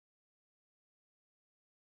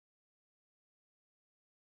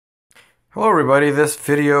Hello everybody, this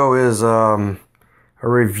video is a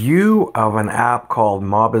review of an app called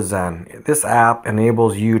Mobizen. This app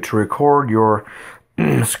enables you to record your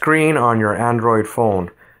screen on your Android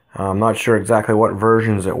phone. I'm not sure exactly what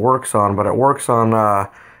versions it works on, but it works on my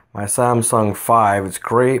Samsung 5. It's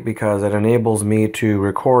great because it enables me to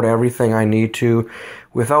record everything I need to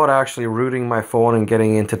without actually rooting my phone and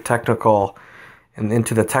getting into the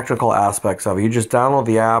technical aspects of it. You just download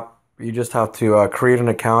the app. You just have to create an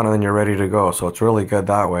account and then you're ready to go. So it's really good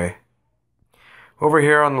that way. Over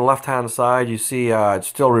here on the left hand side, you see it's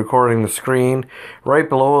still recording the screen. Right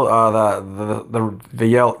below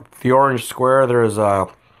the orange square, there's a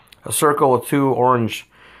circle with two orange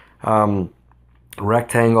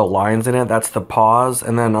rectangle lines in it. That's the pause.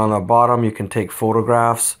 And then on the bottom, you can take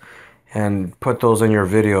photographs and put those in your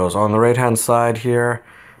videos. On the right hand side here,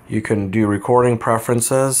 you can do recording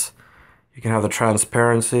preferences. You can have the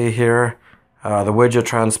transparency here, the widget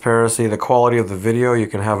transparency, the quality of the video. You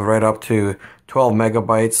can have right up to 12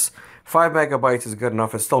 megabytes. 5 megabytes is good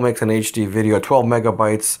enough. It still makes an HD video. 12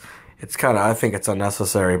 megabytes, I think it's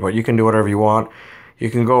unnecessary, but you can do whatever you want. You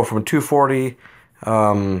can go from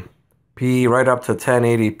 240p right up to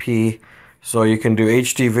 1080p. So you can do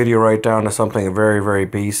HD video right down to something very, very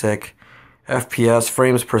basic. FPS,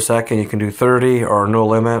 frames per second, you can do 30 or no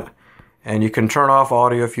limit. And you can turn off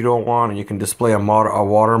audio if you don't want, and you can display a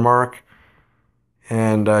watermark.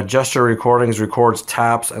 And gesture recordings records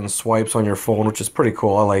taps and swipes on your phone, which is pretty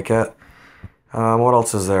cool. I like it. What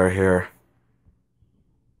else is there here?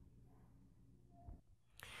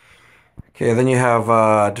 Okay, then you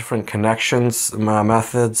have different connections,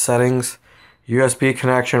 method settings. USB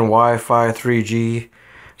connection, Wi-Fi, 3G.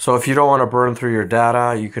 So if you don't want to burn through your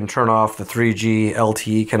data, you can turn off the 3G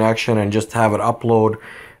LTE connection and just have it upload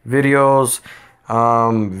videos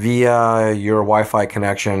via your Wi-Fi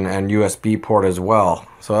connection and USB port as well.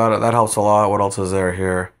 So that helps a lot. What else is there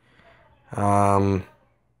here?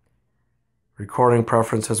 Recording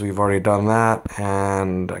preferences, we've already done that.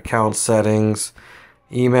 And account settings,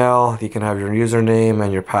 email, you can have your username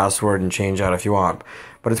and your password and change that if you want.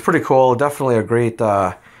 But it's pretty cool. Definitely a great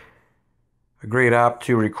app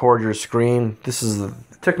to record your screen. It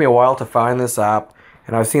took me a while to find this app.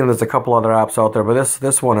 And I've seen there's a couple other apps out there, but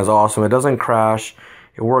this one is awesome. It doesn't crash.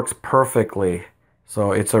 It works perfectly.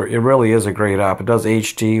 So it really is a great app. It does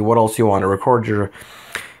HD. What else you want? It records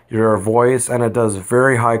your voice, and it does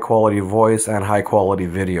very high quality voice and high quality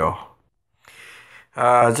video.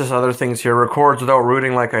 Just other things here. Records without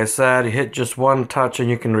rooting, like I said. You hit just one touch and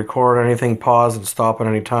you can record anything, pause and stop at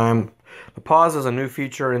any time. The pause is a new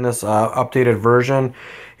feature in this updated version.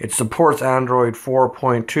 It supports Android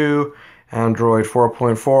 4.2. Android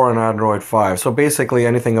 4.4 and Android 5. So basically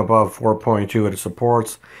anything above 4.2 it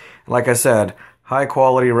supports. Like I said, high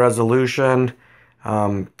quality resolution,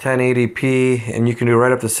 1080p, and you can do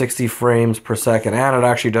right up to 60 frames per second. And it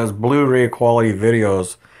actually does Blu-ray quality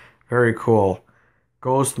videos. Very cool.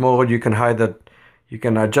 Ghost mode, you can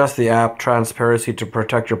adjust the app transparency to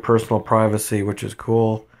protect your personal privacy, which is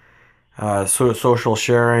cool. Social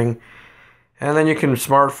sharing. And then you can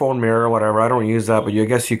smartphone mirror, whatever. I don't use that, but I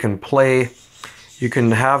guess you can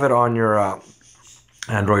have it on your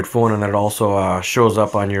Android phone, and then it also shows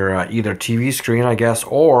up on your either TV screen, I guess,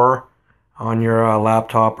 or on your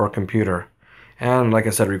laptop or computer. And like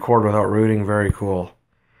I said, record without rooting, very cool.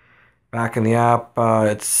 Back in the app,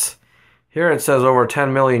 here it says over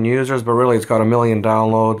 10 million users, but really it's got 1 million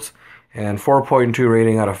downloads and 4.2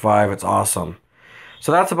 rating out of 5. It's awesome.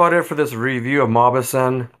 So that's about it for this review of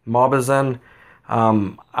Mobizen.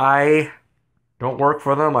 I don't work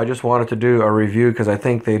for them. I just wanted to do a review because I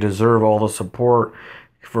think they deserve all the support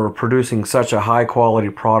for producing such a high quality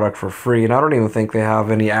product for free. And I don't even think they have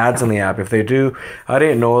any ads in the app. If they do, I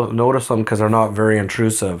didn't notice them because they're not very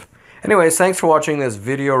intrusive. Anyways, thanks for watching this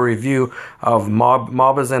video review of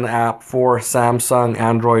Mobizen app for Samsung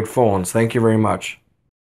Android phones. Thank you very much.